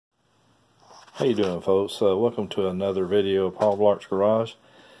How you doing, folks? Welcome to another video of Paul Blark's Garage.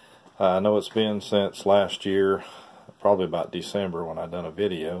 I know it's been since last year, probably about December when I done a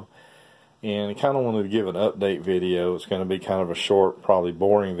video, and I kind of wanted to give an update video. It's going to be kind of a short, probably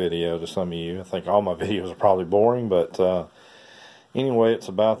boring video to some of you. I think all my videos are probably boring, but anyway, it's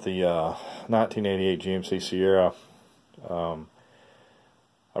about the 1988 GMC Sierra. I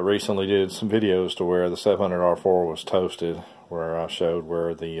recently did some videos to where the 700R4 was toasted, where I showed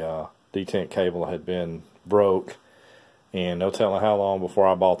where the detent cable had been broke, and no telling how long before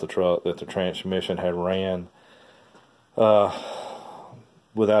I bought the truck that the transmission had ran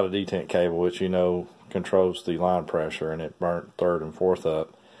without a detent cable, which you know controls the line pressure, and it burnt third and fourth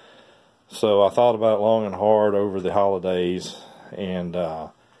up. So I thought about it long and hard over the holidays, and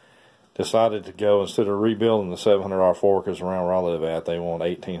decided to go, instead of rebuilding the 700R4, because around where I live at they want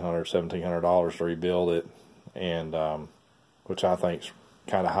 $1,800, $1,700 to rebuild it, and which I think's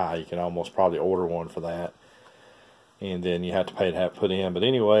kind of high. You can almost probably order one for that, and then you have to pay to have it put in. But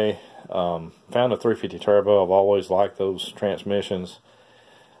anyway, found a 350 turbo. I've always liked those transmissions.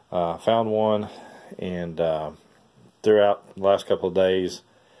 Found one, and throughout the last couple of days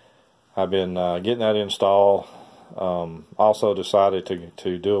I've been getting that installed. Also decided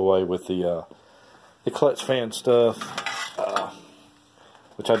to do away with the clutch fan stuff,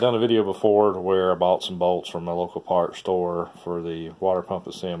 which I've done a video before where I bought some bolts from a local parts store for the water pump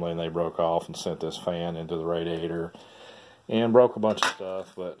assembly, and they broke off and sent this fan into the radiator and broke a bunch of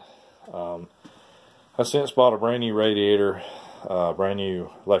stuff. But I since bought a brand new radiator, brand new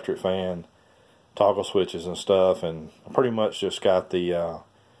electric fan, toggle switches and stuff, and I pretty much just got the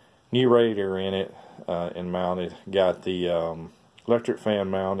new radiator in it and mounted. Got the electric fan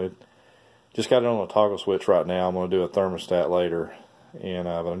mounted. Just got it on a toggle switch right now. I'm going to do a thermostat later, and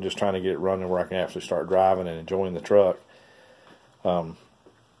but I'm just trying to get it running where I can actually start driving and enjoying the truck.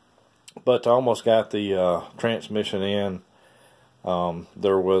 But I almost got the transmission in.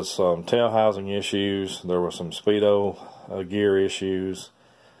 There was some tail housing issues. There was some speedo gear issues,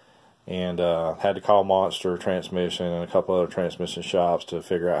 and had to call Monster Transmission and a couple other transmission shops to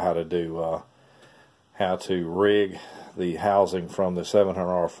figure out how to do how to rig the housing from the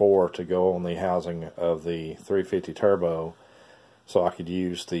 700R4 to go on the housing of the 350 turbo, so I could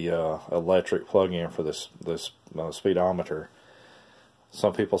use the electric plug-in for this speedometer.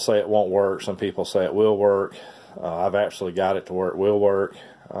 Some people say it won't work. Some people say it will work. I've actually got it to where it will work.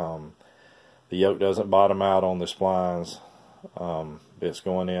 The yoke doesn't bottom out on the splines. It's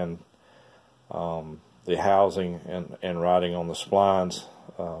going in the housing and riding on the splines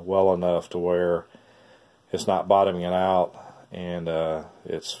well enough to where it's not bottoming it out, and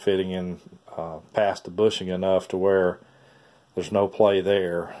it's fitting in past the bushing enough to where there's no play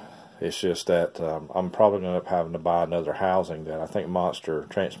there. It's just that I'm probably going to end up having to buy another housing that I think Monster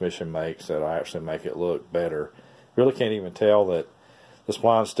Transmission makes that'll actually make it look better. Really can't even tell that the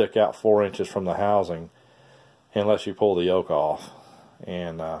splines stick out 4 inches from the housing unless you pull the yoke off,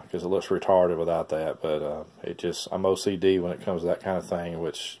 and because it looks retarded without that. But it just, I'm OCD when it comes to that kind of thing,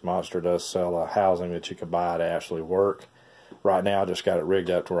 which Monster does sell a housing that you can buy to actually work. Right now I just got it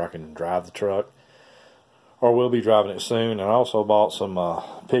rigged up to where I can drive the truck, or will be driving it soon. And I also bought some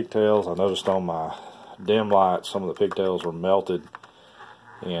pigtails. I noticed on my dim lights some of the pigtails were melted,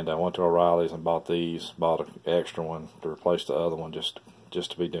 and I went to O'Reilly's and bought these. Bought an extra one to replace the other one, just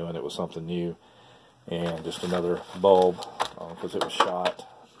to be doing it with something new, and just another bulb because it was shot.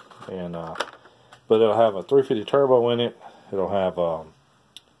 And but it'll have a 350 turbo in it. It'll have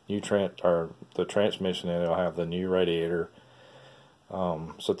the transmission in it. It'll have the new radiator.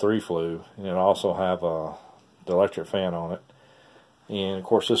 It's a 3-flue, and it'll also have the electric fan on it. And of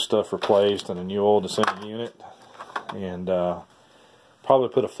course this stuff replaced, and a new oil descending unit, and probably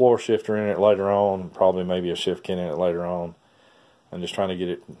put a floor shifter in it later on, probably maybe a shift kit in it later on. I'm just trying to get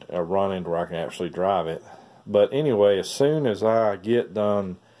it running to where I can actually drive it. But anyway, as soon as I get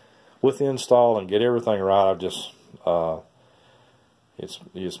done with the install and get everything right, I've just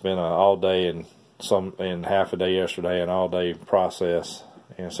it's been a all day and half a day yesterday, and all day process.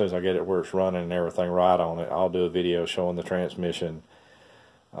 And as soon as I get it where it's running and everything right on it, I'll do a video showing the transmission,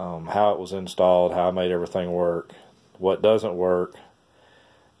 how it was installed, how I made everything work, what doesn't work,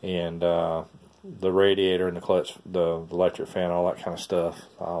 and the radiator and the clutch, the electric fan, all that kind of stuff.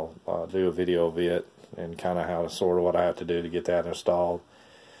 I'll do a video of it and kind of how to sort of what I have to do to get that installed.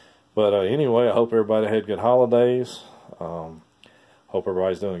 But anyway, I hope everybody had good holidays. Hope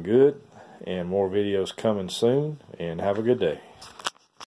everybody's doing good, and more videos coming soon, and have a good day.